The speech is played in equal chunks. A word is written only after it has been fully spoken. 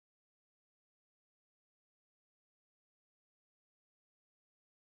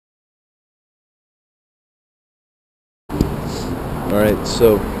Alright,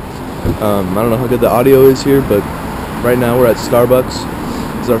 so I don't know how good the audio is here, but right now we're at Starbucks.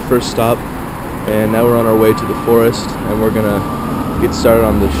 This is our first stop, and now we're on our way to the forest, and we're gonna get started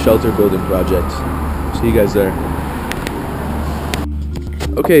on the shelter building project. See you guys there.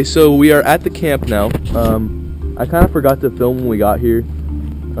 Okay, so we are at the camp now. I kind of forgot to film when we got here,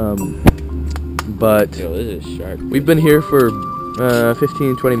 but yo, this is sharp. We've been here for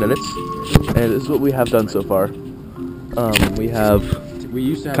 15-20 minutes, and this is what we have done so far. We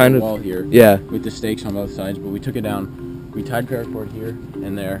used to have kind a of wall here, yeah, with the stakes on both sides, but we took it down. We tied paracord here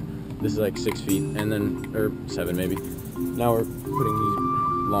and there. This is like 6 feet, and then, or 7 maybe. Now we're putting these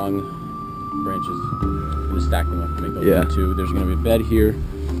long branches and stack them up to make a lean-to. There's gonna be a bed here,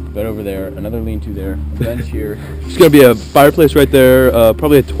 bed over there, another lean-to there, a bench here. There's gonna be a fireplace right there,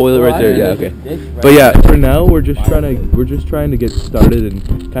 probably a toilet right there. Yeah, okay. But yeah, for now we're just trying to get started and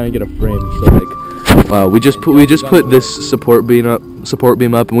kind of get a frame. So like, we just put this support beam up,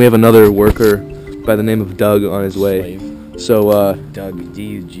 and we have another worker by the name of Doug on his way. So Doug,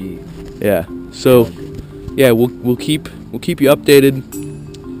 D-U-G. Yeah. So yeah, we'll keep you updated.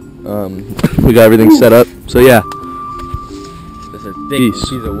 We got everything set up. So yeah. That's a thick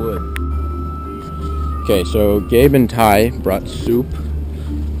piece of wood. Okay, so Gabe and Ty brought soup,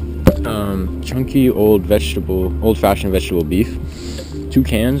 chunky old-fashioned vegetable beef, 2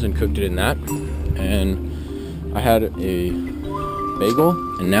 cans, and cooked it in that. And I had a bagel,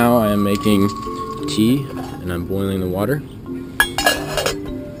 and now I am making tea, and I'm boiling the water.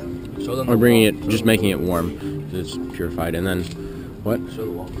 Or just making it warm, it's purified. And then what?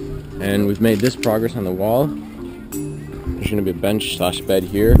 And we've made this progress on the wall. There's gonna be a bench / bed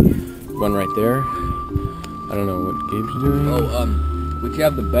here, one right there. I don't know what Gabe's doing. Oh, we could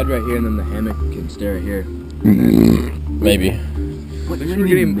have the bed right here, and then the hammock can stay right here. Maybe.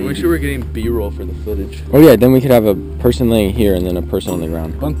 Make sure we're getting B-roll for the footage. Oh yeah, then we could have a person laying here and then a person on the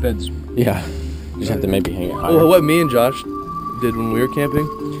ground. Bunk beds. Yeah. Just have to maybe hang it higher. Well, what me and Josh did when we were camping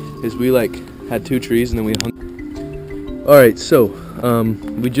is we had 2 trees and then we hung. All right, so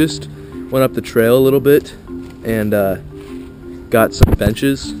we just went up the trail a little bit and got some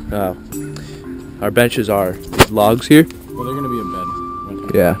benches. Our benches are logs here. Well, they're gonna be a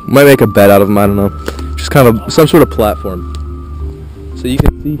bed. Yeah, might make a bed out of them. I don't know. Just kind of some sort of platform. So you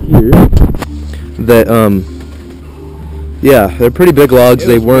can see here that yeah, they're pretty big logs.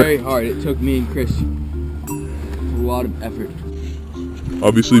 It was very hard. It took me and Chris a lot of effort.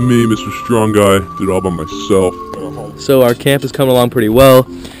 Obviously me, Mr. Strong Guy, did it all by myself. So our camp is coming along pretty well.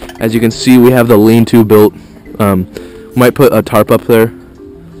 As you can see, we have the lean-to built. Might put a tarp up there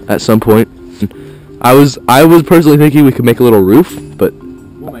at some point. I was personally thinking we could make a little roof, but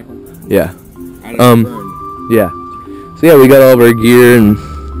We'll make one. yeah. Yeah. So yeah, we got all of our gear and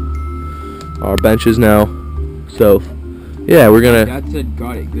our benches now. So yeah, we're gonna. Dad said,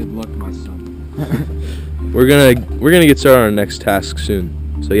 "Got it. Good luck, my son." We're gonna get started on our next task soon.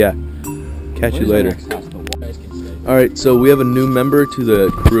 So yeah, catch you later. All right, so we have a new member to the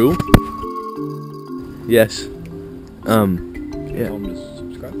crew. Yes. Yeah.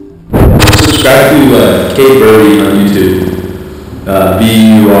 Subscribe to K Birdie on YouTube.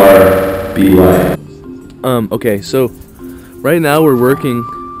 B-U-R-B-Y. Okay, so right now we're working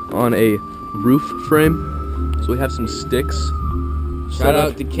on a roof frame. So we have some sticks. Shout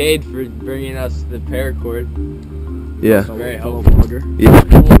out to Cade for bringing us the paracord. Yeah. Very helpful. Yeah.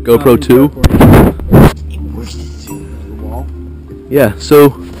 GoPro 2. Yeah, so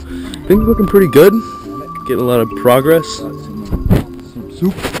things looking pretty good. Getting a lot of progress. Some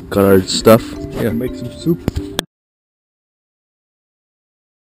soup. Got our stuff. Yeah. Make some soup.